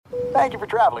Thank you for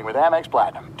traveling with Amex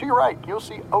Platinum. To your right, you'll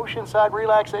see oceanside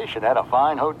relaxation at a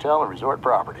fine hotel and resort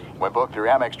property. When booked through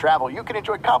Amex Travel, you can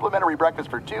enjoy complimentary breakfast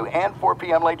for 2 and 4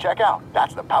 p.m. late checkout.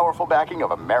 That's the powerful backing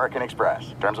of American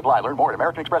Express. Terms apply. Learn more at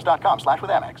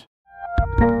americanexpress.com/withAmex.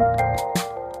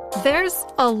 There's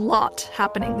a lot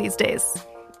happening these days,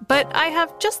 but I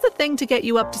have just the thing to get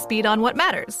you up to speed on what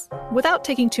matters without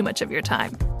taking too much of your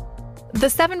time. The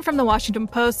 7 from the Washington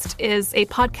Post is a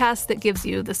podcast that gives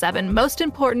you the 7 most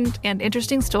important and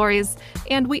interesting stories,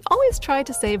 and we always try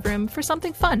to save room for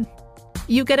something fun.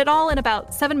 You get it all in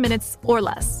about 7 minutes or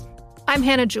less. I'm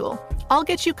Hannah Jewell. I'll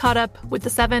get you caught up with the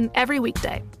 7 every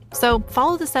weekday. So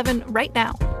follow the 7 right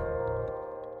now.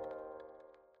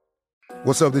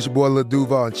 What's up, this your boy Lil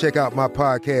Duval, and check out my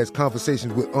podcast,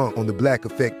 Conversations with Unc, on the Black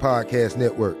Effect Podcast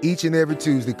Network. Each and every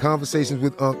Tuesday, Conversations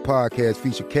with Unc podcast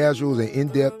feature casuals and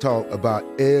in-depth talk about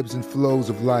ebbs and flows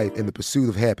of life and the pursuit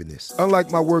of happiness.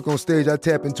 Unlike my work on stage, I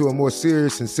tap into a more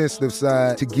serious and sensitive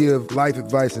side to give life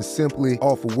advice and simply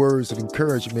offer words of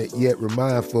encouragement, yet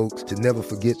remind folks to never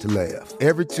forget to laugh.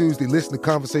 Every Tuesday, listen to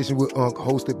Conversations with Unc,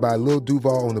 hosted by Lil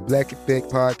Duval on the Black Effect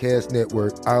Podcast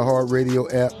Network,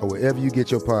 iHeartRadio app, or wherever you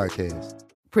get your podcasts.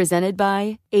 Presented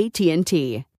by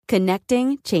AT&T.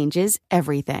 Connecting changes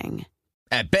everything.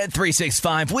 At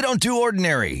Bet365, we don't do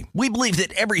ordinary. We believe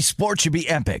that every sport should be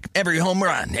epic. Every home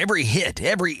run, every hit,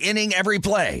 every inning, every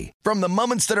play. From the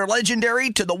moments that are legendary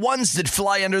to the ones that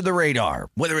fly under the radar.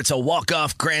 Whether it's a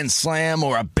walk-off grand slam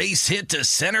or a base hit to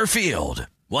center field.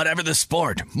 Whatever the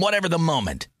sport, whatever the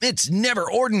moment. It's never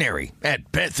ordinary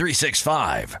at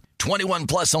Bet365. 21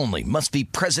 plus only. Must be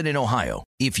present in Ohio.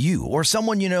 If you or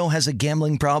someone you know has a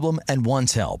gambling problem and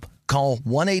wants help, call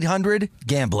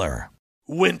 1-800-GAMBLER.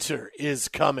 Winter is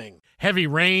coming. Heavy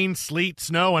rain, sleet,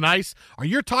 snow, and ice. Are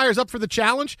your tires up for the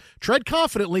challenge? Tread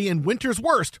confidently in winter's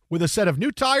worst with a set of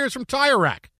new tires from Tire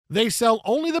Rack. They sell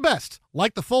only the best,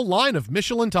 like the full line of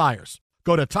Michelin tires.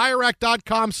 Go to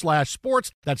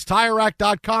TireRack.com/sports. That's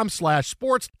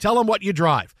TireRack.com/sports. Tell them what you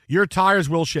drive. Your tires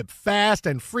will ship fast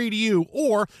and free to you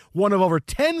or one of over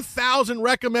 10,000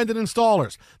 recommended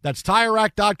installers. That's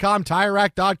TireRack.com,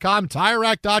 TireRack.com,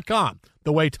 TireRack.com.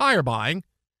 The way tire buying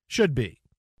should be.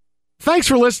 Thanks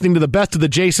for listening to the Best of the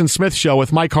Jason Smith Show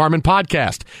with Mike Harmon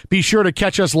podcast. Be sure to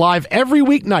catch us live every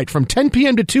weeknight from 10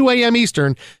 p.m. to 2 a.m.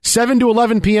 Eastern, 7 to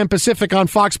 11 p.m. Pacific on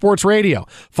Fox Sports Radio.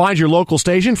 Find your local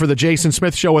station for the Jason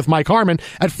Smith Show with Mike Harmon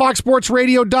at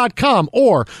foxsportsradio.com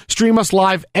or stream us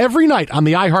live every night on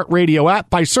the iHeartRadio app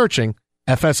by searching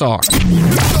FSR.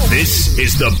 This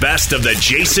is the Best of the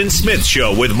Jason Smith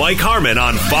Show with Mike Harmon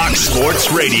on Fox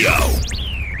Sports Radio.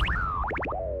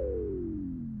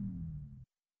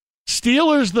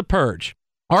 Steelers the purge.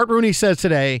 Art Rooney says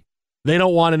today they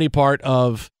don't want any part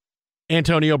of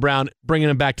Antonio Brown bringing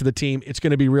him back to the team. It's going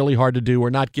to be really hard to do.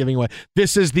 We're not giving away.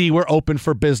 This is we're open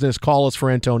for business. Call us for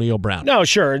Antonio Brown. No,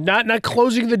 sure. Not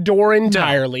closing the door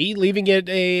entirely, leaving it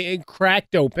a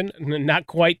cracked open, not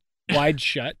quite wide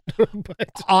shut. But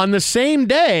on the same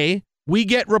day, we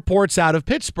get reports out of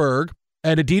Pittsburgh,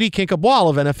 and Aditi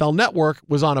Kinkhabwala of NFL Network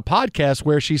was on a podcast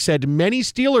where she said many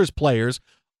Steelers players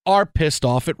are pissed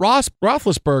off at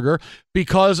Roethlisberger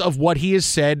because of what he has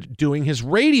said doing his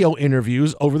radio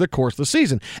interviews over the course of the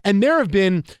season. And there have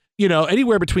been,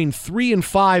 anywhere between 3 and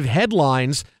 5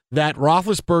 headlines that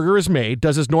Roethlisberger has made,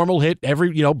 does his normal hit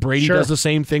Brady does the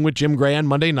same thing with Jim Gray on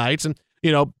Monday nights. And,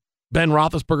 Ben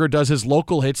Roethlisberger does his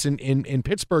local hits in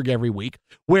Pittsburgh every week,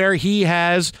 where he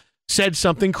has said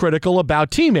something critical about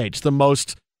teammates. The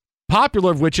most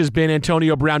popular of which has been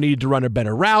Antonio Brown needed to run a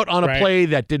better route on a play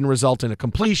that didn't result in a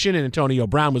completion, and Antonio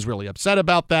Brown was really upset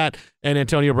about that, and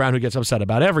Antonio Brown who gets upset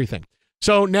about everything.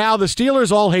 So now the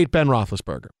Steelers all hate Ben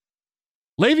Roethlisberger.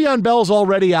 Le'Veon Bell's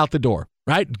already out the door,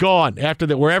 right? Gone. After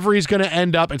that, wherever he's going to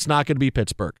end up, it's not going to be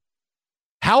Pittsburgh.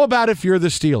 How about if you're the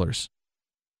Steelers?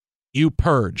 You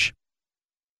purge.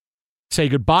 Say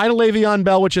goodbye to Le'Veon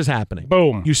Bell, which is happening.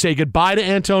 Boom. You say goodbye to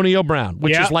Antonio Brown,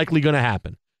 which is likely going to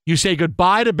happen. You say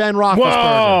goodbye to Ben Roethlisberger.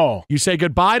 Whoa. You say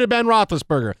goodbye to Ben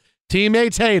Roethlisberger.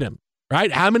 Teammates hate him,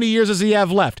 right? How many years does he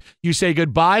have left? You say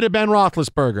goodbye to Ben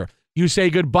Roethlisberger. You say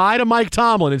goodbye to Mike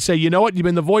Tomlin and say, you know what? You've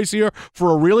been the voice here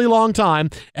for a really long time,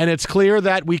 and it's clear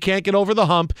that we can't get over the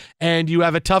hump, and you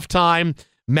have a tough time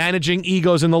managing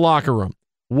egos in the locker room.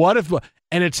 What if...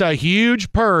 And it's a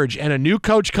huge purge, and a new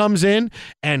coach comes in,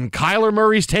 and Kyler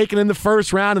Murray's taken in the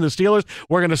first round, and the Steelers,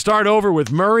 we're going to start over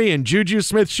with Murray and Juju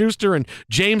Smith-Schuster and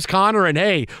James Conner, and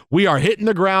hey, we are hitting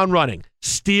the ground running.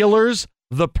 Steelers,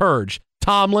 the purge.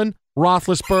 Tomlin,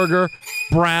 Roethlisberger,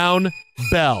 Brown,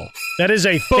 Bell. That is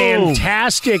a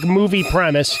fantastic movie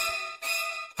premise.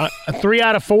 A 3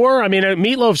 out of 4? I mean,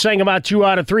 Meatloaf saying about 2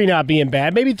 out of 3 not being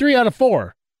bad. Maybe 3 out of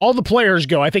 4. All the players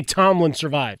go. I think Tomlin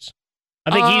survives. I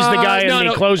think he's the guy in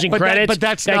the closing credits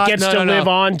that gets to live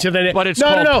on to the... But it's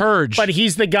called Purge. But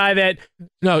he's the guy that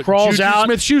crawls out,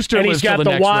 Smith-Schuster and he's got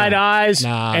the wide eyes,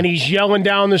 and he's yelling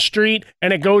down the street,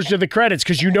 and it goes to the credits,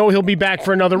 because you know he'll be back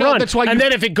for another run. That's why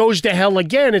then if it goes to hell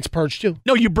again, it's Purge too.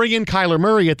 No, you bring in Kyler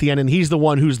Murray at the end, and he's the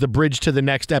one who's the bridge to the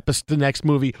next the next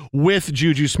movie with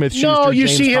Juju Smith-Schuster. No, you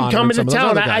James see him Conner, coming to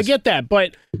town. I get that,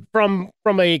 but from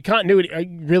a continuity,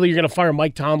 really, you're going to fire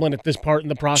Mike Tomlin at this part in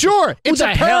the process? Sure, it's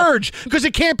a purge, because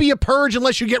it can't be a purge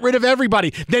unless you get rid of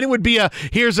everybody. Then it would be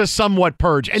here's a somewhat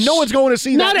purge, and no one's going to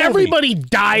see that. Not everybody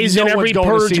dies in every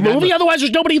Purge movie. Otherwise,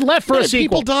 there's nobody left for a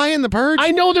sequel. People die in the Purge.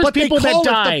 I know there's people that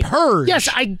die. It the Purge. Yes,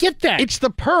 I get that. It's the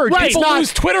Purge. Right. People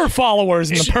lose Twitter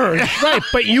followers in the Purge. Right,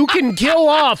 but you can kill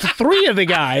off 3 of the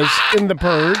guys in the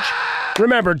Purge.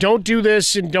 Remember, don't do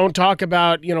this and don't talk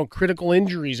about critical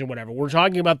injuries or whatever. We're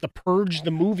talking about the Purge,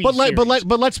 the movie.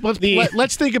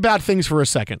 Let's think about things for a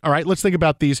second. All right, let's think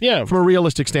about these from a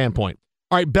realistic standpoint.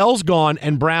 All right, Bell's gone,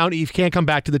 and Brown, if you can't come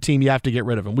back to the team, you have to get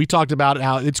rid of him. We talked about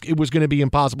how it was going to be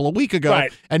impossible a week ago,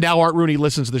 and now Art Rooney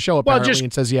listens to the show apparently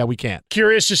and says, yeah, we can't.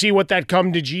 Curious to see what that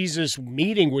come to Jesus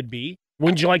meeting would be.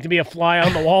 Wouldn't you like to be a fly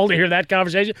on the wall to hear that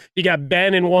conversation? You got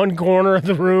Ben in one corner of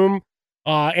the room,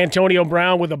 Antonio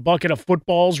Brown with a bucket of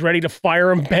footballs ready to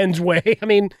fire him Ben's way. I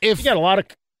mean, you got a lot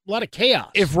of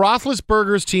chaos. If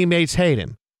Roethlisberger's teammates hate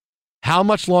him, how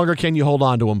much longer can you hold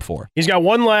on to him for? He's got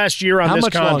one last year on this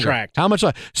contract. How much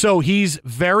longer? So he's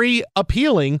very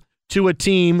appealing to a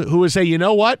team who would say, you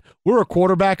know what? We're a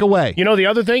quarterback away. You know the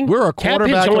other thing? We're a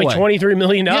quarterback away. Cap hit's only $23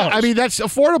 million. Yeah, I mean, that's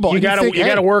affordable. You got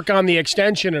to work on the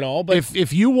extension and all. But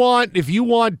if you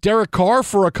want Derek Carr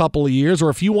for a couple of years, or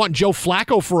if you want Joe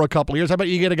Flacco for a couple of years, how about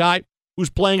you get a guy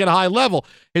who's playing at a high level?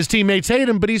 His teammates hate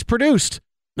him, but he's produced.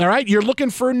 All right, you're looking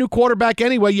for a new quarterback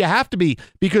anyway. You have to be,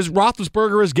 because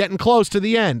Roethlisberger is getting close to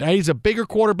the end. He's a bigger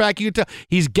quarterback. You can tell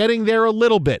he's getting there a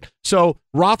little bit. So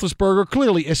Roethlisberger,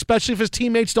 clearly, especially if his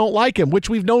teammates don't like him, which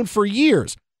we've known for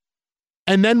years.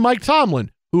 And then Mike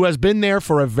Tomlin, who has been there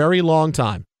for a very long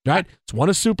time. Right? He's won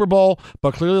a Super Bowl,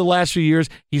 but clearly the last few years,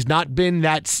 he's not been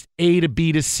that A to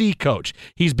B to C coach.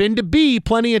 He's been to B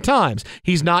plenty of times.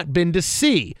 He's not been to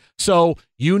C. So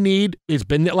it's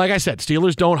been, like I said,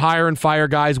 Steelers don't hire and fire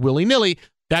guys willy-nilly.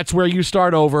 That's where you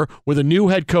start over with a new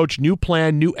head coach, new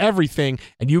plan, new everything,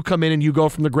 and you come in and you go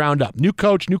from the ground up. New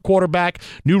coach, new quarterback,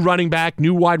 new running back,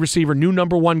 new wide receiver, new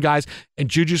number one guys, and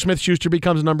Juju Smith-Schuster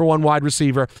becomes number one wide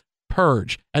receiver.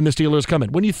 Purge, and the Steelers come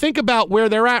in. When you think about where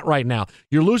they're at right now,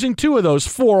 you're losing 2 of those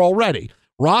 4 already.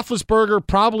 Roethlisberger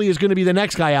probably is going to be the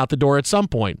next guy out the door at some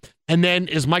point. And then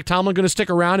is Mike Tomlin going to stick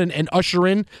around and usher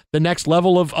in the next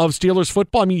level of Steelers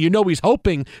football? I mean, he's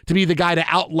hoping to be the guy to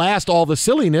outlast all the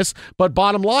silliness, but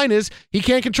bottom line is he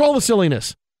can't control the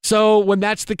silliness. So when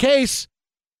that's the case,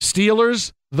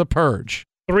 Steelers, the Purge.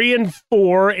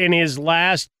 3-4 in his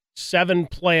last 7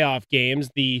 playoff games.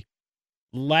 The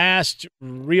last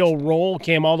real roll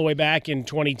came all the way back in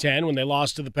 2010 when they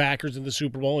lost to the Packers in the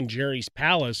Super Bowl in Jerry's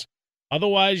Palace.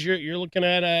 Otherwise, you're looking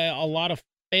at a lot of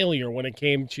failure when it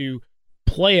came to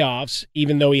playoffs,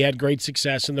 even though he had great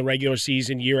success in the regular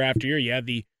season year after year. You had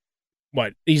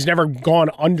he's never gone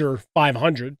under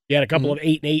 500. He had a couple of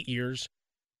 8-8 years.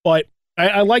 But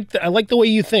I like the way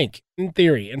you think, in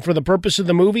theory. And for the purpose of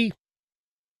the movie,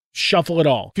 shuffle it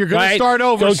all. If you're going to start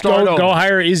over, go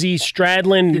hire Izzy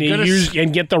Stradlin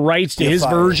and get the rights to his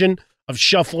version of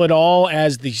Shuffle It All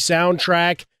as the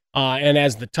soundtrack and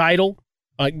as the title.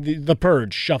 The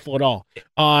Purge, Shuffle It All.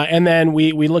 And then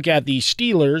we look at the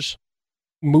Steelers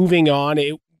moving on.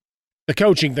 The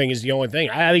coaching thing is the only thing.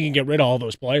 I think you can get rid of all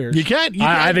those players. You can.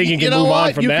 I think you can move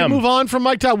on from them. You can move on from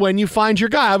Mike Tomlin when you find your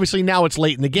guy. Obviously, now it's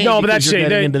late in the game. No, but that's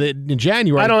in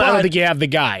January. I don't think you have the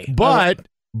guy. But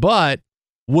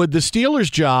would the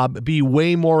Steelers' job be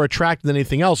way more attractive than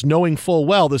anything else, knowing full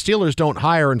well the Steelers don't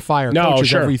hire and fire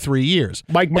coaches every 3 years?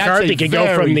 Mike McCarthy can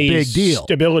go from the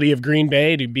stability of Green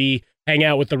Bay to hang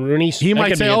out with the Rooneys. He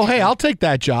might say, "Oh, hey, I'll take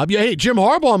that job." Yeah, hey, Jim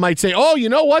Harbaugh might say, "Oh, you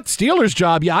know what? Steelers'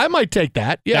 job. Yeah, I might take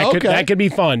that." Yeah, that could be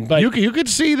fun. But you could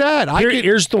see that.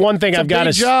 Here's the one thing I've got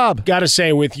to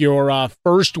say with your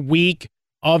first week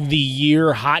of the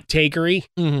year hot takery.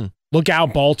 Mm-hmm. Look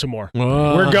out, Baltimore.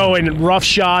 We're going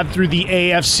roughshod through the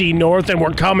AFC North, and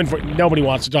we're coming for... Nobody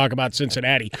wants to talk about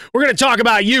Cincinnati. We're going to talk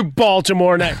about you,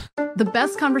 Baltimore, next. The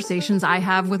best conversations I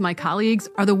have with my colleagues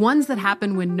are the ones that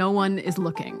happen when no one is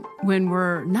looking, when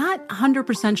we're not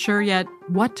 100% sure yet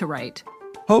what to write.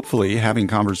 Hopefully, having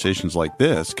conversations like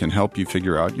this can help you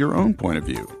figure out your own point of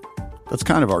view. That's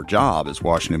kind of our job as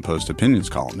Washington Post opinions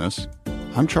columnists.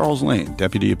 I'm Charles Lane,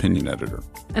 Deputy Opinion Editor.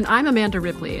 And I'm Amanda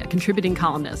Ripley, a contributing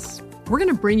columnist. We're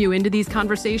going to bring you into these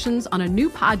conversations on a new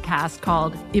podcast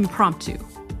called Impromptu.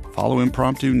 Follow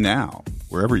Impromptu now,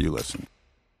 wherever you listen.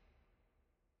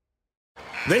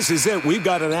 This is it. We've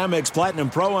got an Amex Platinum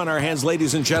Pro on our hands,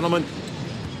 ladies and gentlemen.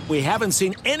 We haven't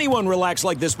seen anyone relax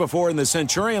like this before in the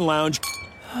Centurion Lounge.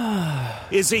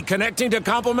 Is he connecting to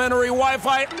complimentary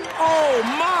Wi-Fi? Oh,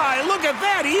 my. Look at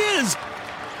that. He is.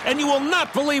 And you will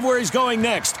not believe where he's going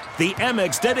next. The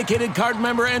Amex dedicated card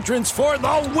member entrance for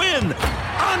the win.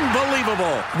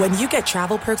 Unbelievable. When you get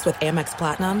travel perks with Amex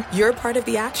Platinum, you're part of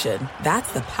the action.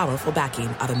 That's the powerful backing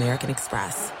of American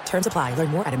Express. Terms apply. Learn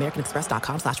more at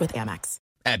americanexpress.com/withAmex.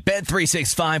 At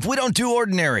Bet365, we don't do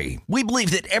ordinary. We believe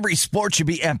that every sport should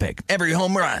be epic. Every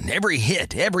home run, every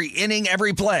hit, every inning,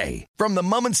 every play. From the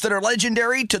moments that are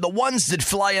legendary to the ones that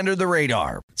fly under the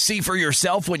radar. See for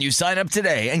yourself when you sign up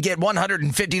today and get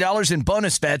 $150 in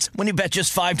bonus bets when you bet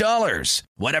just $5.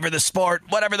 Whatever the sport,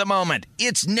 whatever the moment,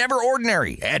 it's never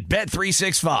ordinary at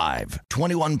Bet365.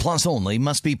 21 plus only.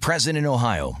 Must be present in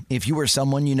Ohio. If you or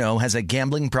someone you know has a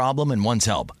gambling problem and wants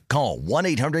help, call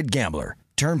 1-800-GAMBLER.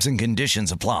 Terms and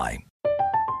conditions apply.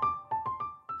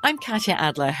 I'm Katya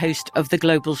Adler, host of The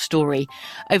Global Story.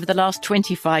 Over the last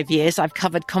 25 years, I've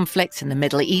covered conflicts in the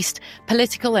Middle East,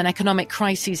 political and economic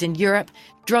crises in Europe,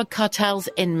 drug cartels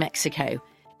in Mexico.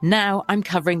 Now I'm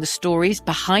covering the stories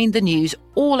behind the news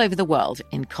all over the world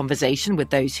in conversation with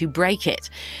those who break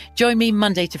it. Join me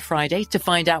Monday to Friday to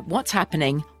find out what's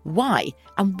happening, why,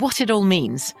 and what it all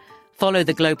means. Follow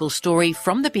The Global Story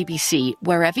from the BBC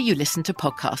wherever you listen to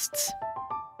podcasts.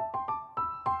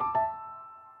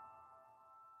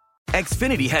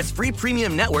 Xfinity has free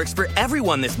premium networks for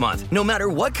everyone this month, no matter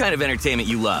what kind of entertainment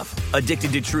you love.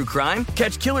 Addicted to true crime?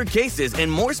 Catch killer cases and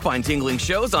more spine-tingling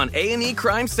shows on A&E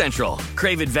Crime Central.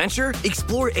 Crave adventure?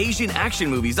 Explore Asian action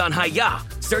movies on Hi-YAH.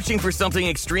 Searching for something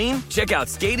extreme? Check out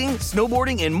skating,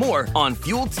 snowboarding, and more on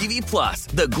Fuel TV Plus,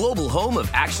 the global home of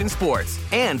action sports.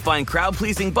 And find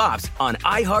crowd-pleasing bops on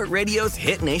iHeartRadio's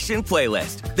Hit Nation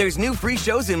playlist. There's new free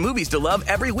shows and movies to love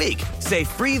every week. Say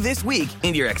free this week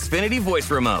in your Xfinity voice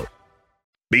remote.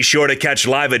 Be sure to catch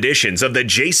live editions of The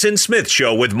Jason Smith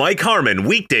Show with Mike Harmon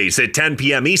weekdays at 10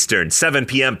 p.m. Eastern, 7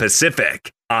 p.m.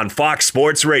 Pacific on Fox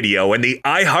Sports Radio and the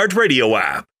iHeartRadio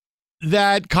app.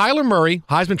 That Kyler Murray,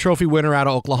 Heisman Trophy winner out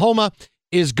of Oklahoma,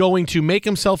 is going to make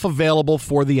himself available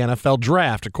for the NFL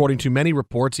draft. According to many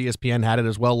reports, ESPN had it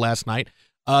as well last night,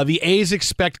 the A's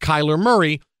expect Kyler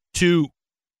Murray to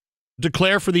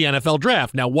declare for the NFL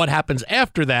draft. Now, what happens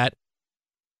after that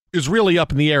is really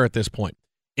up in the air at this point.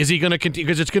 Is he going to continue?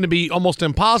 Because it's going to be almost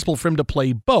impossible for him to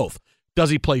play both. Does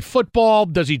he play football?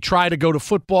 Does he try to go to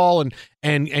football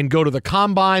and go to the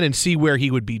combine and see where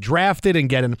he would be drafted and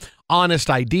get an honest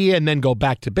idea and then go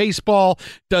back to baseball?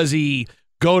 Does he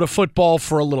go to football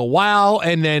for a little while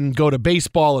and then go to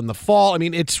baseball in the fall? I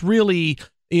mean, it's really,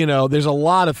 there's a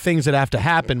lot of things that have to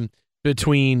happen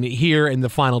between here and the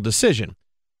final decision.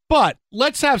 But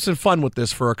let's have some fun with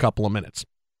this for a couple of minutes.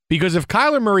 Because if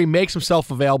Kyler Murray makes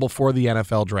himself available for the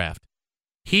NFL draft,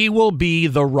 he will be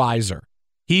the riser.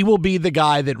 He will be the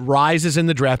guy that rises in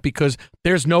the draft because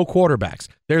there's no quarterbacks.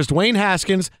 There's Dwayne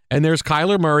Haskins and there's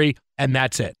Kyler Murray, and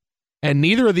that's it. And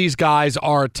neither of these guys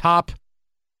are top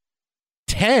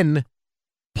 10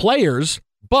 players,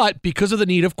 but because of the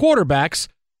need of quarterbacks,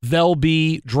 they'll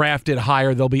be drafted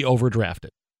higher. They'll be overdrafted.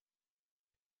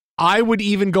 I would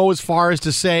even go as far as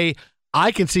to say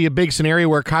I can see a big scenario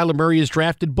where Kyler Murray is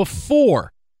drafted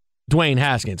before Dwayne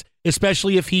Haskins,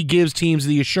 especially if he gives teams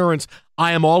the assurance,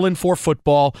 I am all in for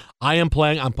football. I'm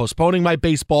postponing my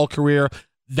baseball career.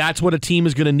 That's what a team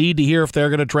is going to need to hear if they're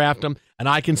going to draft him, and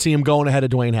I can see him going ahead of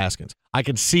Dwayne Haskins. I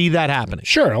can see that happening.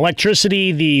 Sure,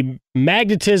 electricity, the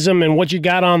magnetism and what you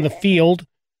got on the field,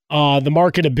 the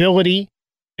marketability,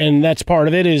 and that's part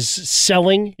of it, is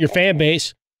selling your fan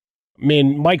base. I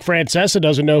mean, Mike Francesa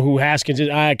doesn't know who Haskins is.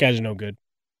 That guy's no good.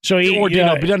 So he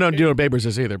doesn't know Dino Babers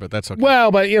is either, but that's okay.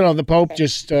 Well, but the Pope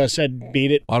just said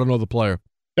beat it. I don't know the player.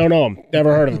 Don't know him.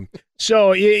 Never heard of him.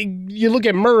 So you look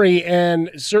at Murray, and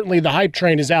certainly the hype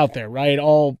train is out there, right?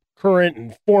 All current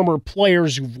and former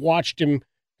players who've watched him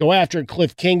go after it.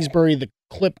 Cliff Kingsbury, the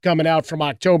clip coming out from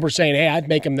October saying, hey, I'd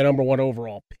make him the number one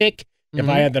overall pick if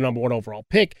I had the number one overall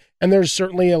pick. And there's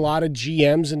certainly a lot of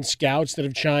GMs and scouts that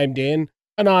have chimed in,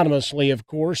 anonymously, of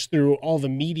course, through all the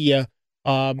media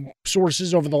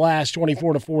sources over the last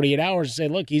 24 to 48 hours and say,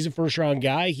 look, he's a first-round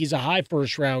guy. He's a high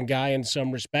first-round guy in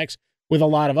some respects with a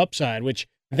lot of upside, which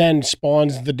then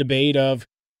spawns the debate of,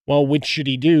 well, which should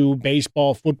he do?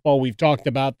 Baseball, football, we've talked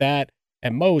about that.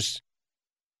 At most,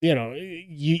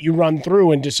 you run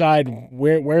through and decide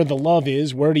where the love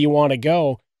is. Where do you want to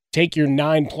go? Take your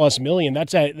 $9+ million.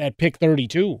 That's at pick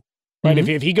 32. Right?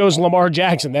 If he goes Lamar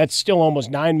Jackson, that's still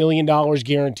almost $9 million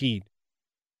guaranteed.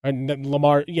 And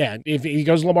if he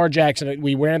goes Lamar Jackson,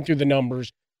 we ran through the numbers.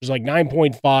 It was like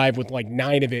 9.5 with like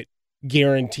 9 of it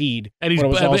guaranteed. And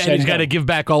he's got to give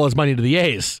back all his money to the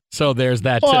A's. So there's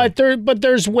that too. But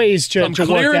there's ways to work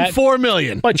that. $4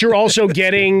 million. But you're also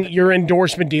getting your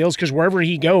endorsement deals because wherever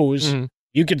he goes,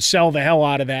 you could sell the hell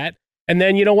out of that. And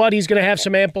then you know what? He's going to have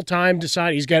some ample time to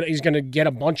sign. He's going to get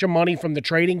a bunch of money from the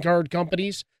trading card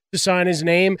companies to sign his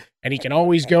name, and he can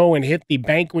always go and hit the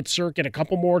banquet circuit a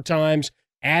couple more times,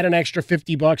 add an extra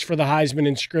 $50 for the Heisman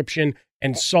inscription,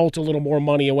 and salt a little more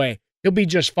money away. He'll be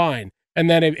just fine. And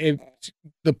then it's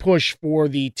the push for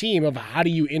the team of how do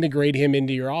you integrate him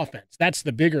into your offense? That's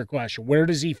the bigger question. Where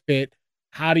does he fit?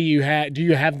 How do you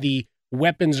have the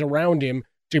weapons around him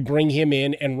to bring him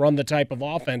in and run the type of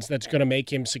offense that's going to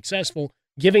make him successful,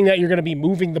 given that you're going to be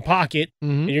moving the pocket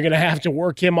and you're going to have to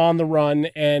work him on the run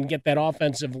and get that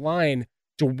offensive line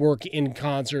to work in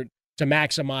concert to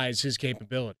maximize his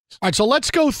capabilities. All right, so let's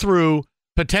go through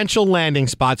potential landing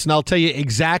spots, and I'll tell you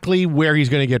exactly where he's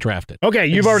going to get drafted. Okay,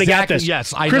 you've already got this.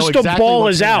 Yes, I Crystal know exactly ball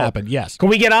what's is going to out. happen. Yes. Can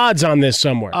we get odds on this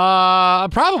somewhere?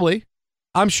 Probably.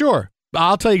 I'm sure.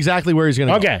 I'll tell you exactly where he's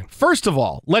going to go. First of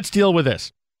all, let's deal with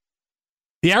this.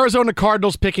 The Arizona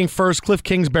Cardinals picking first, Cliff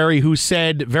Kingsbury, who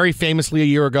said very famously a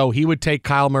year ago he would take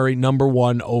Kyle Murray number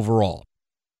 1 overall.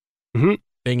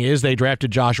 Thing is, they drafted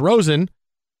Josh Rosen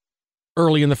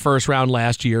early in the first round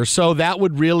last year, so that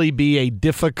would really be a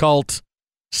difficult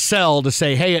sell to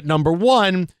say, hey, at number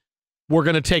 1, we're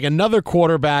going to take another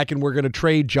quarterback and we're going to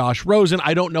trade Josh Rosen.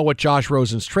 I don't know what Josh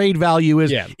Rosen's trade value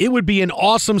is. Yeah. It would be an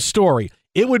awesome story.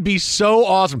 It would be so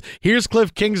awesome. Here's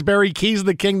Cliff Kingsbury, keys of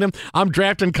the kingdom. I'm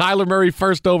drafting Kyler Murray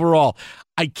first overall.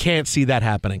 I can't see that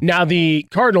happening. Now, the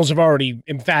Cardinals have already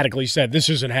emphatically said this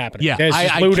isn't happening. Yeah, this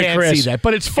is I ludicrous. can't see that,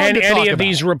 but it's fun and to talk any of about.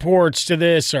 these reports to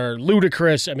this are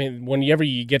ludicrous. I mean, whenever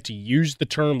you get to use the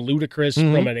term ludicrous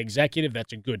from an executive,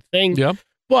 that's a good thing. Yep.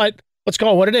 But let's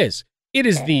call it what it is. It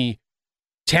is the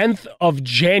 10th of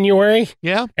January.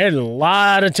 Yeah. And a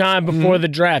lot of time before the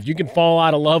draft. You can fall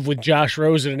out of love with Josh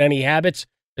Rosen and any habits,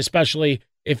 especially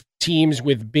if teams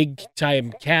with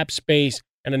big-time cap space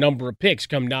and a number of picks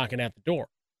come knocking at the door.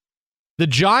 The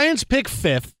Giants pick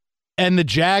 5th, and the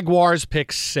Jaguars pick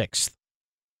 6th.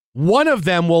 One of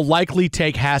them will likely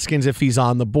take Haskins if he's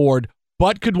on the board,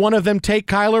 but could one of them take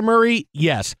Kyler Murray?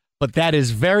 Yes, but that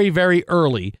is very, very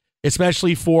early,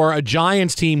 especially for a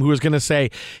Giants team who is going to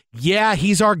say, yeah,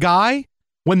 he's our guy,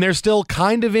 when they're still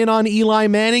kind of in on Eli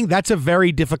Manning. That's a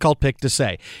very difficult pick to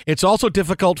say. It's also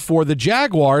difficult for the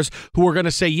Jaguars, who are going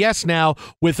to say yes now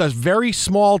with a very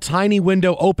small, tiny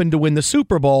window open to win the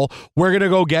Super Bowl. We're going to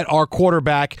go get our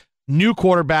new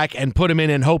quarterback, and put him in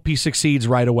and hope he succeeds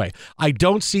right away. I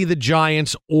don't see the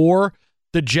Giants or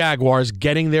the Jaguars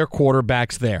getting their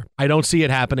quarterbacks there. I don't see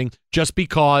it happening just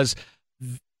because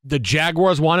the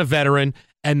Jaguars want a veteran,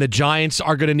 and the Giants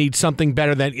are going to need something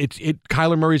better than it.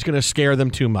 Kyler Murray's going to scare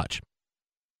them too much.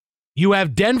 You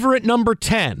have Denver at number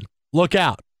 10. Look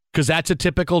out, because that's a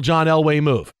typical John Elway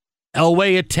move.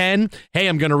 Elway at 10, hey,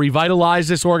 I'm going to revitalize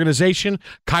this organization.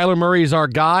 Kyler Murray is our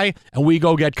guy, and we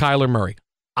go get Kyler Murray.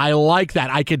 I like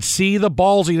that. I could see the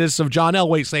ballsiness of John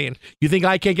Elway saying, you think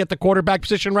I can't get the quarterback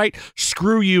position right?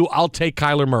 Screw you, I'll take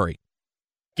Kyler Murray.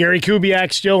 Gary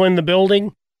Kubiak still in the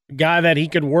building, a guy that he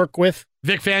could work with.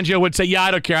 Vic Fangio would say, "Yeah,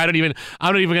 I don't care. I'm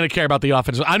not even going to care about the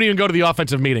offense. I don't even go to the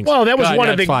offensive meetings." Well, that was that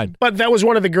was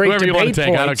one of the great debate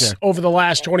points over the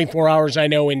last 24 hours. I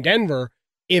know in Denver,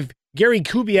 if Gary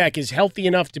Kubiak is healthy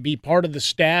enough to be part of the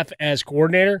staff as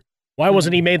coordinator, why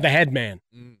wasn't he made the head man?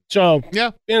 So,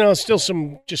 yeah, still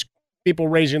some just people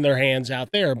raising their hands out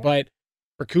there. But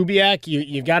for Kubiak,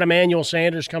 you've got Emmanuel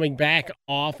Sanders coming back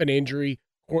off an injury.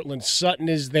 Cortland Sutton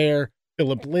is there.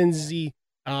 Philip Lindsay.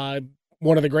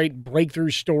 One of the great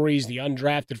breakthrough stories, the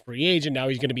undrafted free agent. Now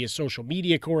he's going to be a social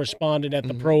media correspondent at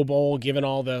the Pro Bowl, given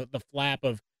all the flap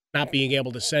of not being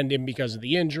able to send him because of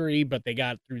the injury, but they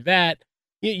got through that.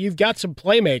 You've got some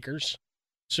playmakers,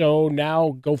 so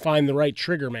now go find the right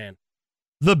trigger man.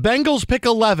 The Bengals pick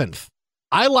 11th.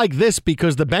 I like this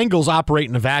because the Bengals operate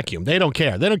in a vacuum. They don't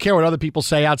care. They don't care what other people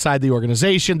say outside the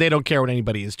organization. They don't care what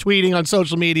anybody is tweeting on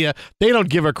social media. They don't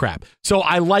give a crap. So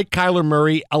I like Kyler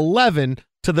Murray 11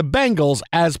 to the Bengals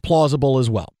as plausible as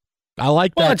well. I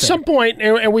like that. Well, at some point,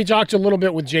 and we talked a little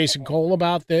bit with Jason Cole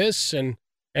about this, and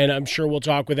I'm sure we'll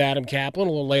talk with Adam Kaplan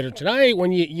a little later tonight.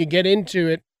 When you get into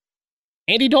it,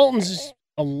 Andy Dalton's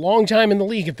a long time in the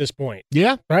league at this point.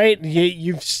 Yeah. Right?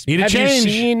 You just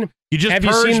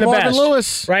Marvin best?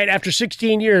 Lewis. Right? After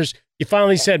 16 years, you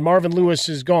finally said Marvin Lewis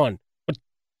is gone. But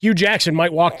Hugh Jackson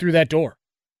might walk through that door.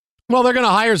 Well, they're going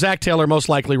to hire Zach Taylor, most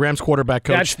likely, Rams quarterback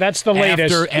coach. That's the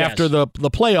latest. After the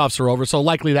playoffs are over, so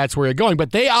likely that's where you're going.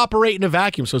 But they operate in a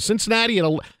vacuum. So Cincinnati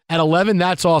at 11,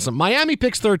 that's awesome. Miami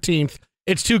picks 13th.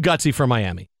 It's too gutsy for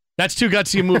Miami. That's too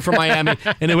gutsy to move for Miami,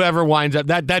 and whoever winds up,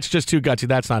 that's just too gutsy.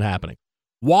 That's not happening.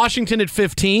 Washington at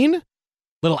 15,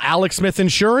 little Alex Smith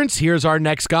insurance. Here's our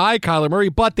next guy, Kyler Murray.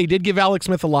 But they did give Alex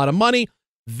Smith a lot of money.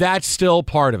 That's still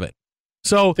part of it.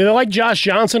 So, do they like Josh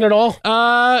Johnson at all?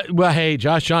 Well, hey,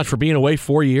 Josh Johnson for being away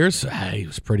 4 years, he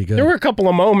was pretty good. There were a couple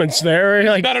of moments there,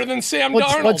 like better than Sam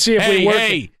Darnold. Let's see if we work.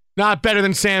 Hey, not better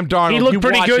than Sam Darnold. He looked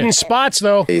pretty good in spots,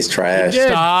 though. He's trash.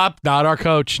 Stop! Not our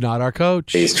coach. Not our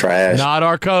coach. He's trash. Not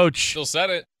our coach. Still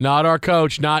said it. Not our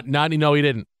coach. Not. No, he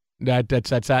didn't. That's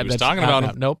He was talking about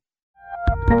him. Nope.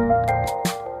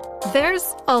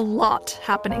 There's a lot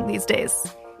happening these days.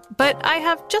 But I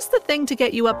have just the thing to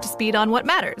get you up to speed on what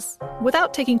matters,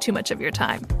 without taking too much of your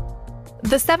time.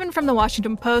 The 7 from the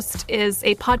Washington Post is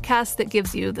a podcast that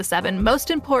gives you the 7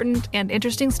 most important and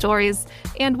interesting stories,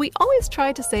 and we always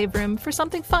try to save room for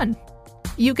something fun.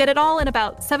 You get it all in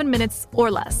about 7 minutes or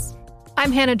less.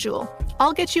 I'm Hannah Jewell.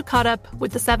 I'll get you caught up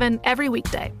with the 7 every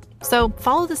weekday. So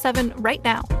follow the 7 right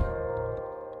now.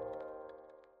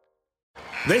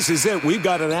 This is it. We've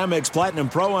got an Amex Platinum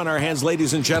Pro on our hands,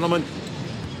 ladies and gentlemen.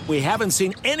 We haven't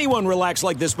seen anyone relax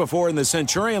like this before in the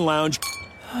Centurion Lounge.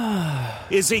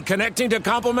 Is he connecting to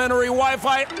complimentary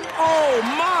Wi-Fi? Oh,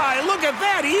 my! Look at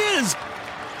that! He is!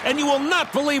 And you will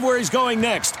not believe where he's going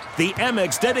next. The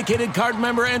Amex dedicated card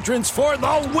member entrance for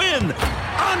the win!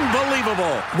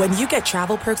 Unbelievable! When you get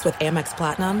travel perks with Amex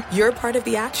Platinum, you're part of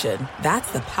the action.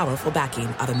 That's the powerful backing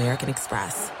of American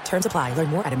Express. Terms apply. Learn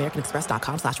more at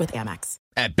americanexpress.com/withAmex.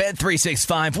 At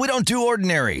Bet365, we don't do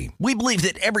ordinary. We believe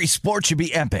that every sport should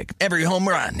be epic. Every home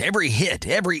run, every hit,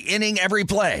 every inning, every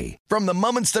play. From the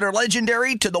moments that are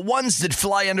legendary to the ones that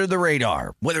fly under the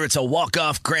radar. Whether it's a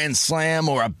walk-off grand slam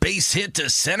or a base hit to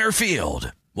center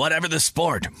field. Whatever the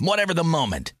sport, whatever the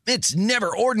moment. It's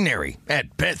never ordinary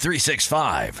at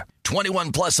Bet365.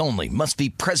 21 plus only. Must be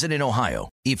present in Ohio.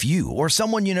 If you or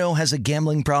someone you know has a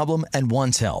gambling problem and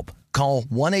wants help, call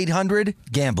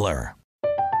 1-800-GAMBLER.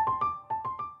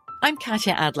 I'm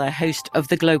Katya Adler, host of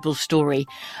The Global Story.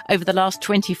 Over the last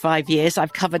 25 years,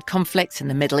 I've covered conflicts in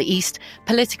the Middle East,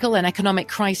 political and economic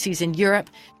crises in Europe,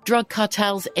 drug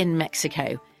cartels in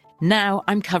Mexico. Now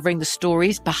I'm covering the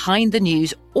stories behind the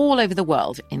news all over the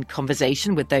world in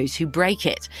conversation with those who break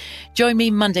it. Join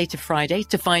me Monday to Friday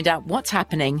to find out what's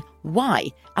happening, why,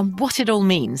 and what it all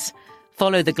means.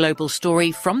 Follow The Global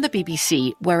Story from the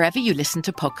BBC wherever you listen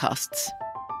to podcasts.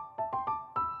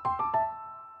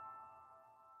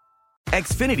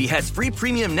 Xfinity has free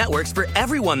premium networks for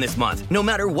everyone this month, no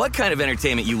matter what kind of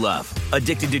entertainment you love.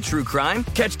 Addicted to true crime?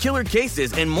 Catch killer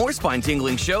cases and more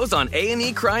spine-tingling shows on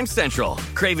A&E Crime Central.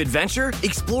 Crave adventure?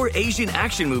 Explore Asian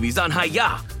action movies on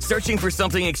Hi-YAH. Searching for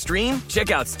something extreme?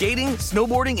 Check out skating,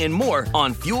 snowboarding, and more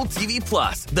on Fuel TV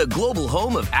Plus, the global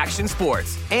home of action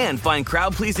sports. And find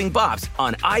crowd-pleasing bops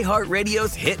on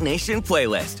iHeartRadio's Hit Nation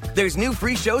playlist. There's new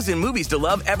free shows and movies to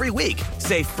love every week.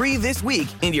 Say free this week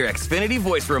in your Xfinity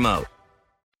voice remote.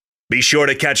 Be sure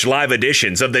to catch live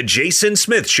editions of The Jason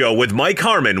Smith Show with Mike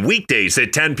Harmon weekdays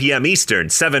at 10 p.m. Eastern,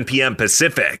 7 p.m.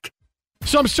 Pacific.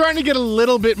 So I'm starting to get a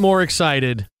little bit more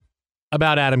excited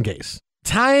about Adam Gase.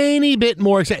 Tiny bit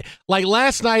more excited. Like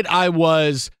last night, I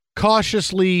was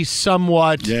cautiously,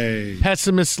 somewhat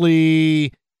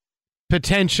pessimistically,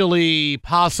 potentially,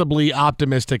 possibly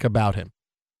optimistic about him.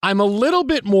 I'm a little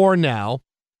bit more now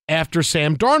after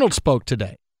Sam Darnold spoke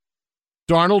today.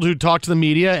 Darnold, who talked to the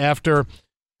media after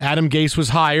Adam Gase was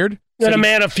hired. And a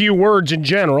man of few words in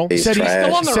general. Said he's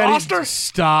still on the roster?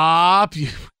 Stop.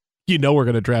 You know we're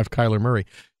going to draft Kyler Murray.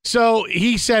 So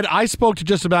he said, I spoke to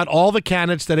just about all the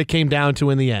candidates that it came down to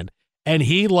in the end. And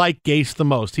he liked Gase the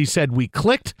most. He said, we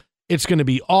clicked. It's going to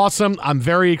be awesome. I'm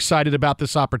very excited about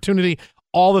this opportunity.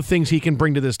 All the things he can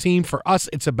bring to this team. For us,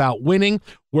 it's about winning.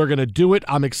 We're going to do it.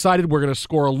 I'm excited. We're going to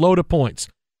score a load of points.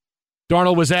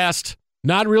 Darnold was asked,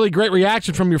 not really great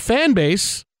reaction from your fan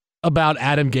base about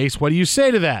Adam Gase. What do you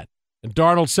say to that? And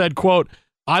Darnold said, quote,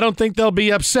 I don't think they'll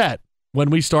be upset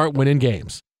when we start winning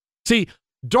games. See,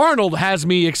 Darnold has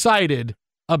me excited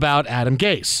about Adam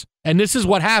Gase. And this is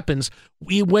what happens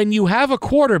when you have a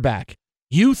quarterback,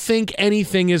 you think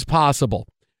anything is possible.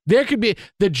 There could be,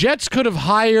 the Jets could have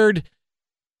hired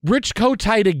Rich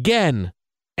Kotite again,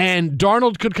 and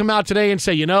Darnold could come out today and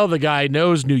say, you know, the guy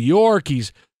knows New York.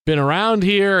 He's been around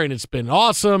here, and it's been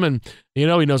awesome, and, you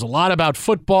know, he knows a lot about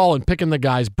football and picking the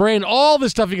guy's brain, all this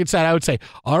stuff he could say. I would say,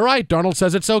 all right, Darnold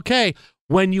says it's okay.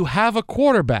 When you have a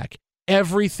quarterback,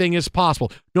 Everything is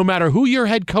possible. No matter who your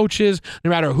head coach is, no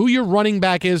matter who your running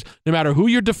back is, no matter who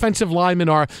your defensive linemen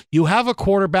are, you have a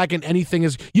quarterback and anything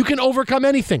is, you can overcome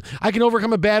anything. I can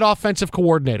overcome a bad offensive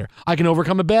coordinator. I can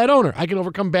overcome a bad owner. I can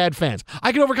overcome bad fans.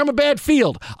 I can overcome a bad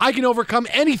field. I can overcome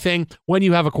anything when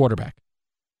you have a quarterback.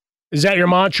 Is that your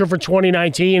mantra for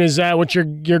 2019? Is that what you're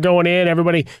going in?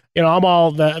 Everybody, I'm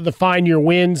all the find your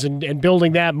wins and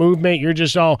building that movement. You're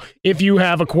just all, if you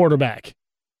have a quarterback.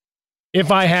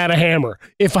 If I had a hammer.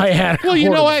 If I had a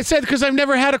quarterback. Well, I said because I've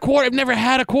never had a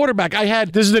quarterback.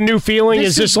 This is the new feeling?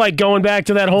 Is this like going back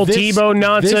to that whole Tebow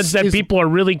nonsense that people are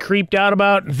really creeped out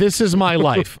about? This is my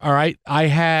life, all right? I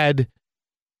had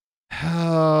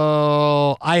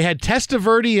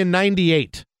Testaverde in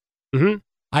 98. Mm-hmm.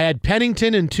 I had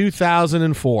Pennington in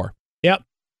 2004. Yep.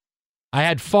 I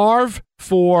had Favre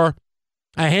for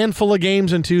a handful of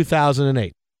games in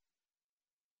 2008.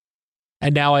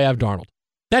 And now I have Darnold.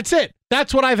 That's it.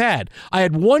 That's what I've had. I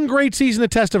had one great season at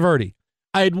Testaverde.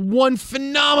 I had one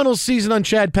phenomenal season on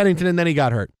Chad Pennington, and then he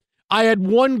got hurt. I had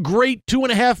one great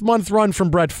 2.5-month run from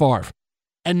Brett Favre.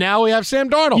 And now we have Sam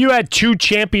Darnold. You had 2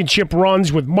 championship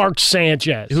runs with Mark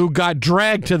Sanchez. Who got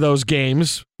dragged to those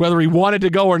games, whether he wanted to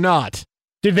go or not.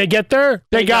 Did they get there?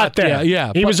 They got there.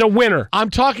 Yeah. He was a winner. I'm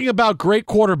talking about great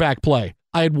quarterback play.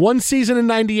 I had one season in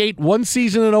 98, one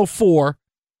season in 04,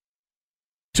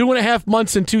 2.5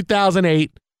 months in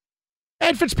 2008.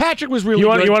 And Fitzpatrick was really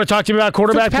good. You want to talk to me about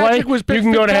quarterback play? You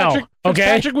can go to hell. Okay.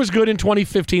 Fitzpatrick was good in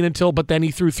 2015 but then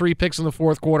he threw 3 picks in the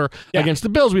fourth quarter against the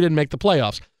Bills. We didn't make the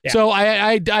playoffs. Yeah. So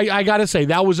I got to say,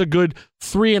 that was a good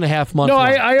 3.5 month. No,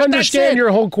 I understand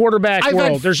your whole quarterback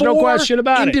world. There's no question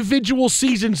about it. Individual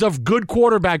seasons of good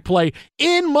quarterback play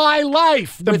in my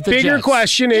life. The bigger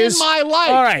question is, in my life.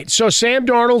 All right, so Sam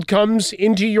Darnold comes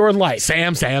into your life.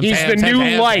 He's the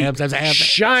new light,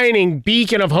 shining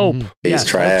beacon of hope. He's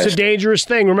trash. It's a dangerous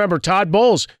thing. Remember, Todd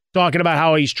Bowles talking about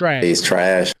how he's trash. He's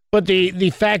trash. But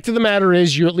the fact of the matter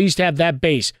is, you at least have that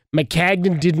base.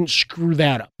 McCagnon didn't screw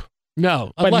that up.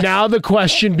 No. But now the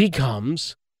question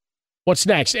becomes, what's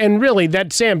next? And really,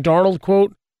 that Sam Darnold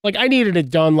quote, like, I needed it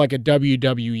done like a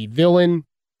WWE villain.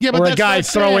 Yeah, but or a guy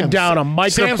throwing down a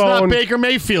microphone. Sam's not Baker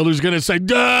Mayfield who's going to say,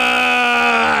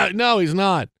 duh! No, he's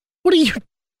not. What are you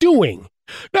doing?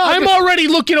 No, I'm already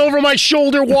looking over my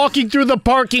shoulder walking through the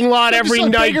parking lot every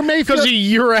night because of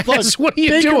your ass. Look, what are you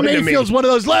Baker doing Mayfield's to me? One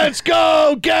of those, let's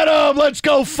go, get him, let's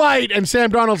go fight. And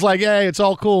Sam Darnold's like, hey, it's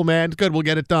all cool, man. Good, we'll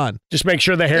get it done. Just make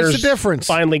sure the hair's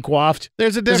finally coiffed.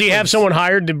 There's a difference. Does he have someone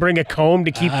hired to bring a comb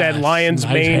to keep that lion's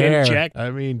mane in check?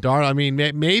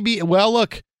 Maybe, well,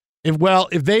 look,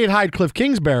 if they had hired Cliff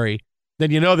Kingsbury, then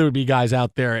there would be guys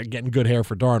out there getting good hair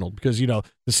for Darnold because,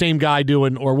 the same guy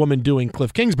doing or woman doing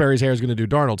Cliff Kingsbury's hair is going to do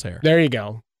Darnold's hair. There you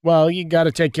go. Well, you got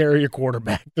to take care of your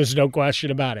quarterback. There's no question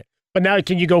about it. But now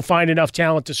can you go find enough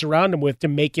talent to surround him with to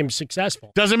make him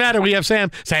successful? Doesn't matter. We have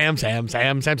Sam.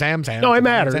 No, it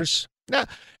matters. No,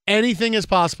 anything is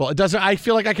possible. It doesn't. I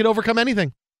feel like I could overcome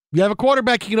anything. You have a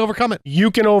quarterback, you can overcome it.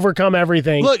 You can overcome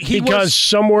everything. Look, because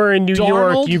somewhere in New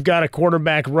York, you've got a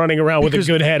quarterback running around with a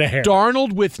good head of hair.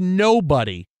 Darnold with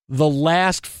nobody the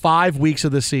last 5 weeks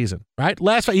of the season, right?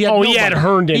 He had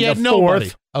Herndon. He had the nobody.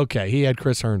 Fourth. Okay, he had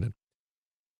Chris Herndon.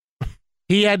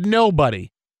 He had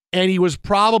nobody. And he was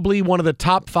probably one of the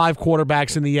top 5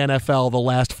 quarterbacks in the NFL the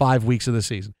last 5 weeks of the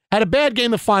season. Had a bad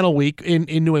game the final week in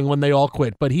New England. They all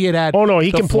quit. But he had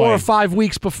he can 4 play. or 5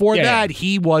 weeks before that.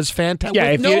 He was fantastic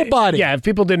with nobody. If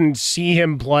people didn't see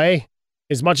him play,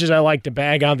 as much as I like to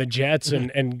bag on the Jets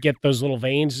and get those little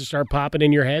veins to start popping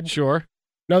in your head. Sure.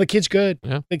 No, the kid's good.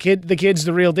 Yeah. The kid's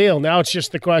the real deal. Now it's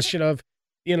just the question of,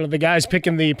 the guys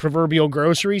picking the proverbial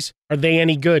groceries, are they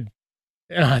any good?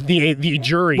 The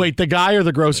jury. Wait, the guy or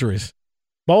the groceries?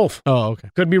 Both. Oh, okay.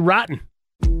 Could be rotten.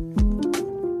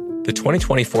 The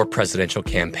 2024 presidential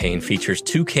campaign features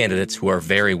 2 candidates who are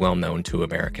very well known to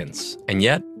Americans. And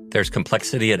yet, there's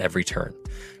complexity at every turn.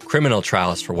 Criminal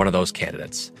trials for one of those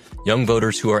candidates. Young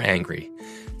voters who are angry.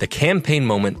 The Campaign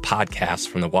Moment podcast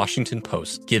from the Washington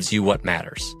Post gives you what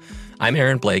matters. I'm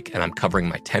Aaron Blake, and I'm covering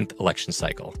my 10th election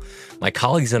cycle. My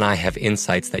colleagues and I have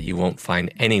insights that you won't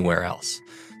find anywhere else.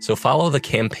 So follow the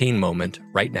Campaign Moment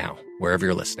right now, wherever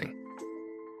you're listening.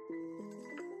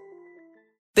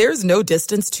 There's no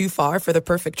distance too far for the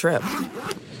perfect trip.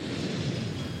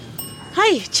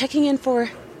 Hi, checking in for...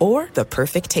 Or the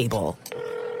perfect table.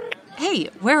 Hey,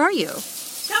 where are you?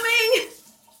 Coming!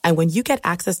 And when you get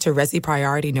access to Resi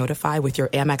Priority Notify with your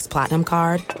Amex Platinum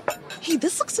card... Hey,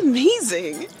 this looks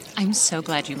amazing. I'm so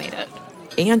glad you made it.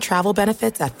 And travel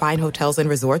benefits at fine hotels and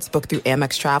resorts booked through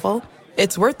Amex Travel,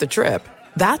 it's worth the trip.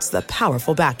 That's the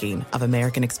powerful backing of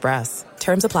American Express.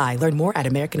 Terms apply. Learn more at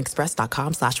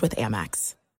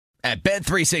americanexpress.com/withAmex. At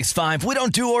Bet365, we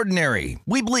don't do ordinary.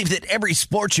 We believe that every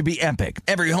sport should be epic.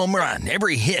 Every home run,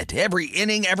 every hit, every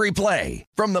inning, every play.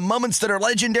 From the moments that are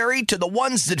legendary to the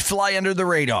ones that fly under the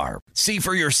radar. See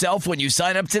for yourself when you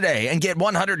sign up today and get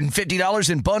 $150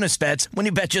 in bonus bets when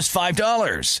you bet just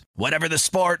 $5. Whatever the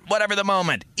sport, whatever the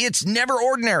moment, it's never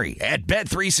ordinary at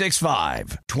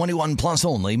Bet365. 21 plus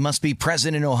only. Must be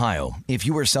present in Ohio. If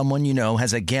you or someone you know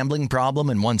has a gambling problem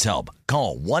and wants help,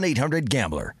 call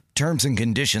 1-800-GAMBLER. Terms and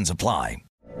conditions apply.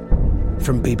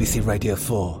 From BBC Radio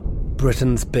 4,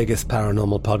 Britain's biggest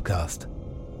paranormal podcast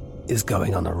is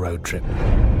going on a road trip.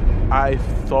 I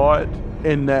thought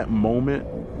in that moment,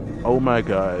 oh my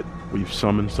God, we've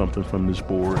summoned something from this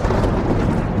board.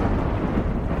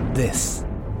 This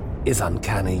is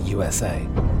Uncanny USA.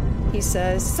 He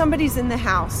says, somebody's in the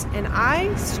house, and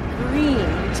I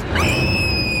screamed.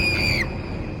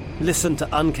 Listen to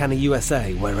Uncanny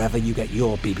USA wherever you get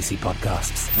your BBC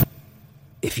podcasts,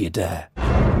 if you dare.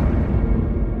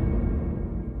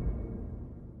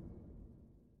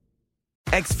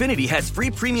 Xfinity has free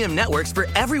premium networks for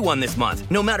everyone this month,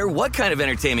 no matter what kind of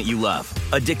entertainment you love.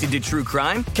 Addicted to true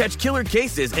crime? Catch killer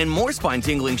cases and more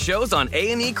spine-tingling shows on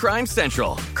A&E Crime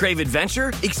Central. Crave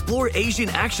adventure? Explore Asian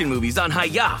action movies on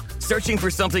Hi-YAH. Searching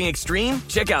for something extreme?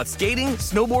 Check out skating,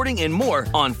 snowboarding, and more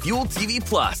on Fuel TV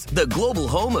Plus, the global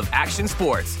home of action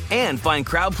sports. And find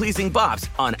crowd-pleasing bops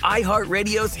on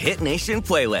iHeartRadio's Hit Nation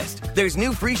playlist. There's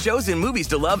new free shows and movies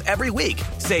to love every week.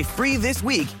 Say free this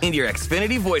week in your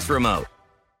Xfinity voice remote.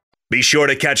 Be sure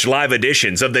to catch live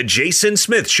editions of The Jason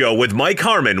Smith Show with Mike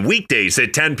Harmon weekdays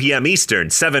at 10 p.m. Eastern,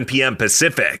 7 p.m.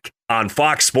 Pacific on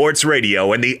Fox Sports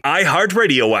Radio and the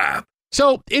iHeartRadio app.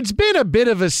 So it's been a bit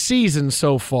of a season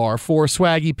so far for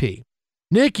Swaggy P.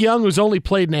 Nick Young, who's only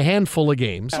played in a handful of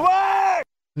games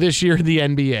this year in the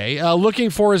NBA, looking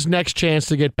for his next chance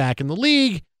to get back in the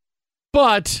league.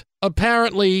 But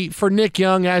apparently for Nick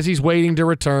Young, as he's waiting to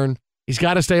return, he's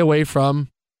got to stay away from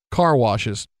car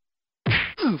washes.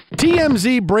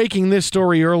 TMZ breaking this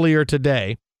story earlier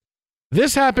today.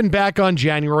 This happened back on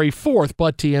January 4th,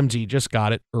 but TMZ just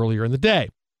got it earlier in the day.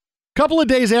 A couple of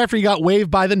days after he got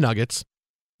waived by the Nuggets,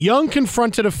 Young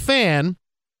confronted a fan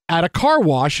at a car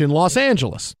wash in Los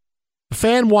Angeles. The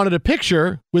fan wanted a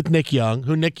picture with Nick Young,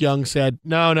 who Nick Young said,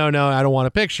 no, I don't want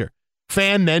a picture.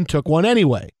 Fan then took one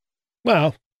anyway.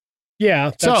 Well,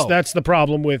 yeah, that's the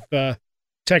problem with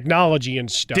technology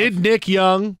and stuff. Did Nick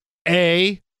Young,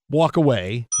 A, walk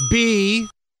away, B,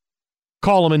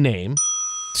 call him a name,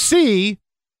 C,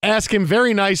 ask him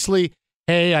very nicely,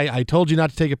 hey, I told you not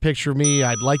to take a picture of me.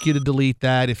 I'd like you to delete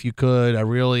that if you could.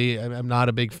 I'm not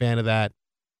a big fan of that.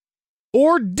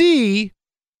 Or D,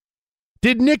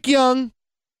 did Nick Young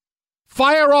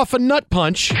fire off a nut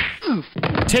punch,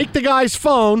 take the guy's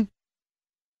phone,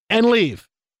 and leave?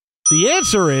 The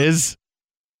answer is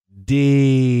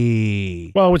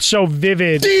D. Well, it's so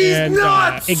vivid and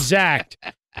exact.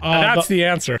 That's the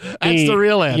answer. That's the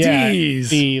real answer. Yeah,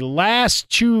 the last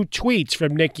two tweets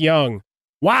from Nick Young.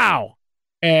 Wow.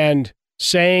 And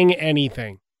saying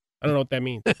anything. I don't know what that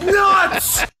means.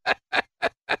 Nuts!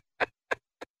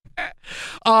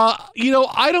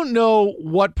 I don't know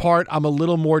what part I'm a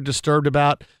little more disturbed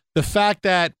about. The fact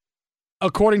that,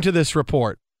 according to this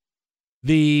report,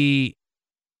 the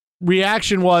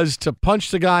reaction was to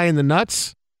punch the guy in the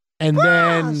nuts and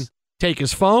then take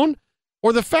his phone,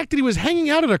 or the fact that he was hanging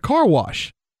out at a car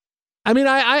wash. I mean,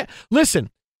 I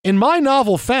listen, in my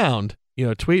novel Found,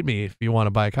 tweet me if you want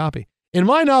to buy a copy. In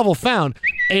my novel Found,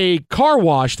 a car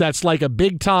wash that's like a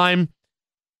big time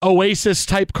Oasis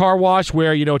type car wash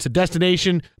where, it's a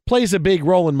destination plays a big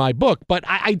role in my book. But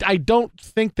I don't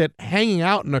think that hanging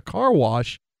out in a car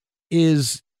wash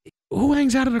is... Who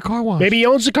hangs out at a car wash? Maybe he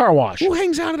owns a car wash. Who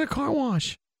hangs out at a car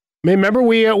wash? Remember,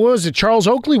 what was it, Charles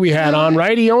Oakley we had on,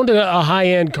 right? He owned a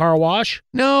high-end car wash.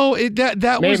 No,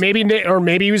 that was...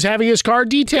 Maybe he was having his car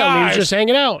detailed and he was just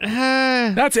hanging out.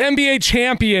 That's NBA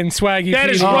champion, Swaggy.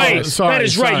 That is right. That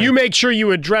is right. You make sure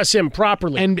you address him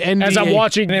properly. And as I'm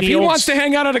watching... And if he wants to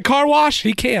hang out at a car wash,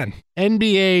 he can.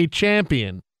 NBA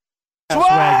champion.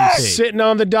 Swaggy sitting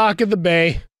on the dock of the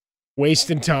bay,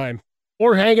 wasting time.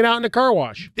 Or hanging out in a car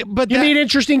wash. But you meet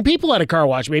interesting people at a car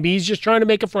wash. Maybe he's just trying to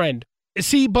make a friend.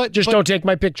 See, but don't take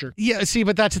my picture. Yeah, see,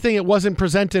 but that's the thing. It wasn't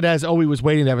presented as, he was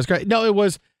waiting to have his car. No, it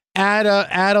was at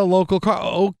a local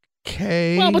car.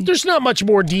 Okay. Well, but there's not much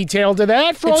more detail to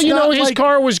that. For all you know, his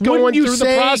car was going through the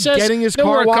process. Getting his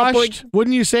car washed?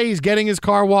 Wouldn't you say he's getting his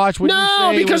car washed?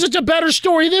 No, because it's a better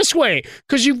story this way.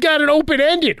 Because you've got it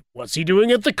open-ended. What's he doing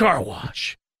at the car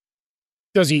wash?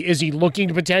 Is he looking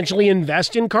to potentially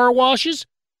invest in car washes?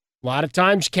 A lot of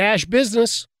times cash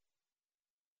business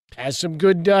has some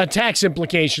good tax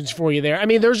implications for you there. I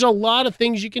mean, there's a lot of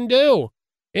things you can do,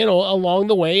 along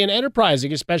the way in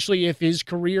enterprising, especially if his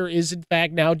career is in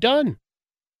fact now done.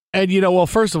 And, well,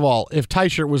 first of all, if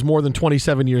Teichert was more than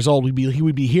 27 years old, he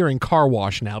would be hearing Car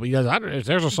Wash now, because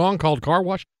there's a song called Car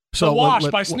Wash. So The Wash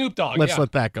by Snoop Dogg. Let's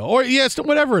let that go. Or, yes,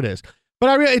 whatever it is.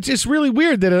 But it's just really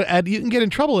weird that you can get in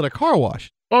trouble at a car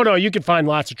wash. Oh, no, you can find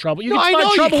lots of trouble. You can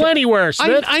find trouble anywhere,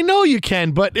 Smith. I know you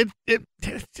can, but it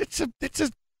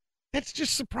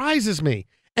just surprises me.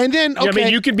 And then, okay. I mean,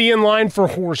 you could be in line for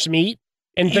horse meat,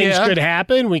 and things could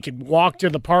happen. We could walk to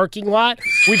the parking lot.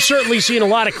 We've certainly seen a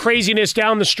lot of craziness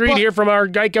down the street here from our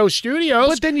Geico studios,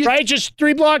 but then right? Just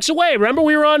 3 blocks away. Remember,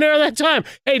 we were on there that time.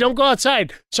 Hey, don't go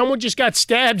outside. Someone just got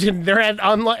stabbed, and they're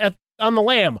on the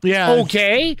lam. Yeah.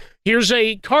 Okay. Here's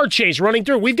a car chase running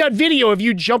through. We've got video of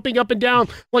you jumping up and down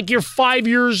like you're 5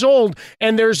 years old,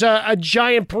 and there's a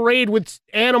giant parade with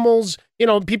animals,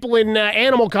 people in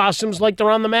animal costumes like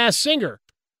they're on The Masked Singer.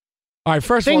 All right,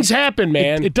 first things happen,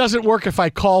 man. It doesn't work if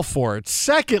I call for it.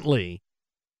 Secondly,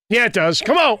 yeah, it does.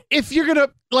 Come on. If you're going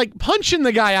to, punching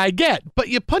the guy, I get. But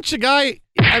you punch a guy,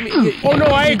 I mean... oh, no,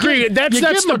 I agree. That's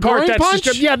the part that's...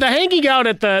 the hanging out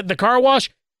at the car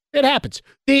wash, it happens.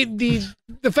 The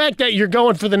fact that you're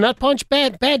going for the nut punch,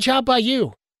 bad job by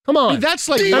you. Come on. That's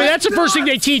that's the first thing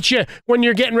they teach you when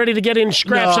you're getting ready to get in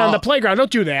scraps on the playground.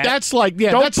 Don't do that. That's like, yeah.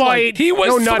 Don't that's bite. Like, he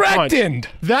was threatened.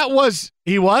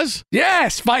 He was?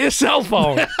 Yes, by a cell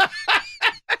phone.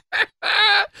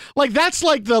 That's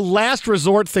like the last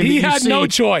resort thing. He had no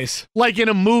choice. Like in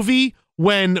a movie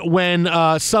when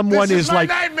someone is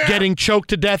getting choked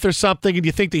to death or something, and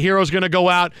you think the hero's going to go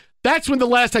out. That's when the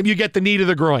last time you get the knee to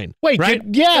the groin. Wait, right?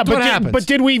 but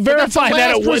did we verify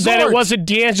that it wasn't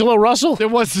D'Angelo Russell? It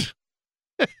was.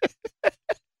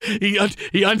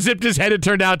 He unzipped his head. It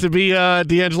turned out to be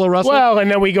D'Angelo Russell. Well, and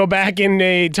then we go back in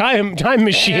a time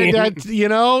machine.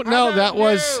 That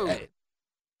was.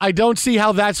 I don't see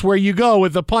how that's where you go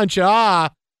with the punch. You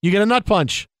get a nut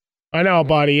punch. I know,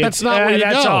 buddy. That's not where you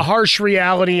That's go. a harsh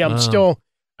reality. I'm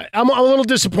a little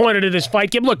disappointed in this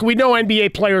fight game. Look, we know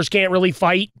NBA players can't really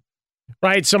fight.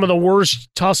 Right? Some of the worst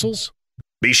tussles.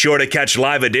 Be sure to catch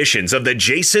live editions of The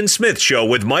Jason Smith Show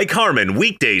with Mike Harmon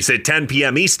weekdays at 10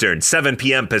 p.m. Eastern, 7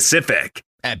 p.m. Pacific.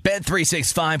 At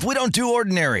Bet365, we don't do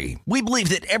ordinary. We believe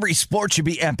that every sport should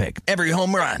be epic. Every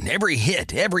home run, every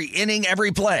hit, every inning, every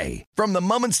play. From the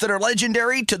moments that are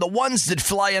legendary to the ones that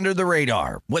fly under the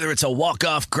radar. Whether it's a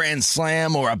walk-off grand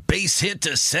slam or a base hit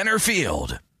to center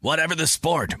field. Whatever the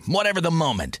sport, whatever the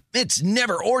moment, it's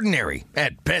never ordinary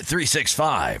at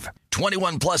Bet365.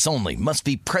 21 plus only. Must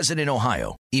be present in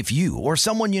Ohio. If you or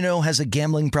someone you know has a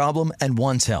gambling problem and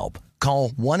wants help, call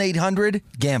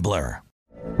 1-800-GAMBLER.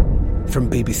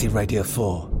 From BBC Radio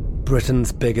 4,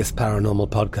 Britain's biggest paranormal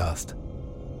podcast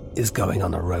is going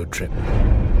on a road trip.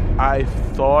 I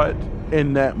thought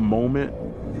in that moment,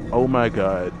 oh my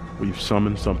God, we've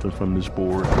summoned something from this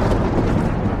board.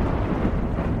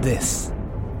 This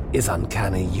is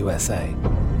Uncanny USA.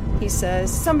 He says,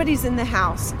 somebody's in the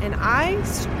house, and I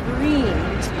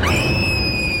screamed.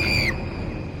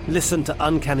 Listen to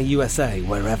Uncanny USA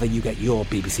wherever you get your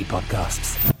BBC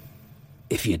podcasts,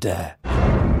 if you dare.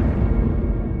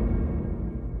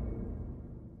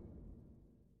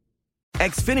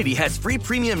 Xfinity has free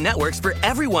premium networks for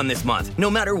everyone this month,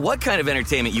 no matter what kind of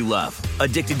entertainment you love.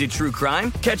 Addicted to true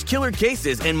crime? Catch killer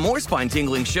cases and more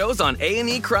spine-tingling shows on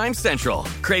A&E Crime Central.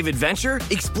 Crave adventure?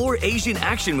 Explore Asian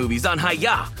action movies on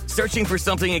Hi-Ya. Searching for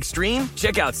something extreme?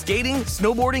 Check out skating,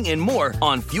 snowboarding, and more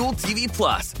on Fuel TV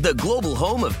Plus, the global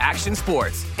home of action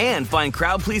sports. And find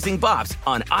crowd-pleasing bops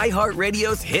on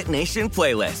iHeartRadio's Hit Nation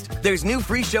playlist. There's new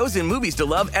free shows and movies to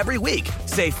love every week.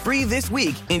 Say free this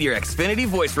week in your Xfinity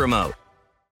voice remote.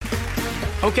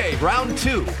 Okay, round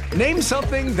two. Name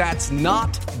something that's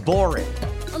not boring.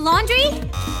 A laundry?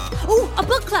 Ooh, a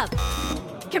book club.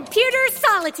 Computer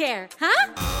solitaire,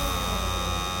 huh?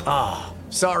 Ah,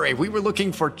 sorry, we were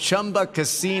looking for Chumba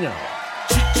Casino.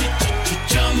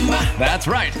 That's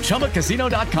right,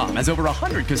 ChumbaCasino.com has over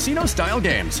 100 casino-style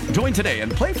games. Join today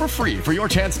and play for free for your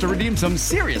chance to redeem some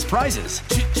serious prizes.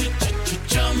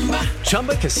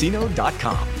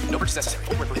 ChumbaCasino.com. No purchase necessary.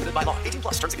 Void where prohibited by law. 18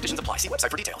 plus terms and conditions apply. See website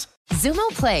for details. Xumo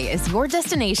Play is your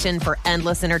destination for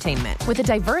endless entertainment. With a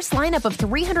diverse lineup of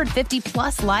 350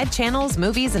 plus live channels,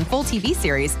 movies, and full TV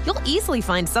series, you'll easily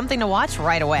find something to watch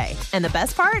right away. And the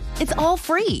best part? It's all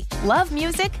free. Love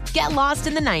music? Get lost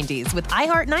in the 90s with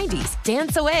iHeart 90s,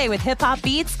 dance away with hip-hop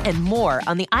beats, and more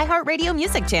on the iHeartRadio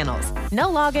music channels. No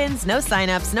logins, no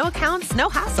signups, no accounts, no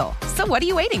hassle. So what are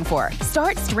you waiting for?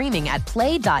 Start streaming at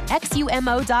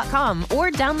play.xumo.com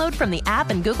or download from the app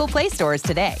and Google Play stores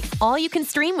today. All you can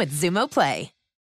stream with Xumo Play.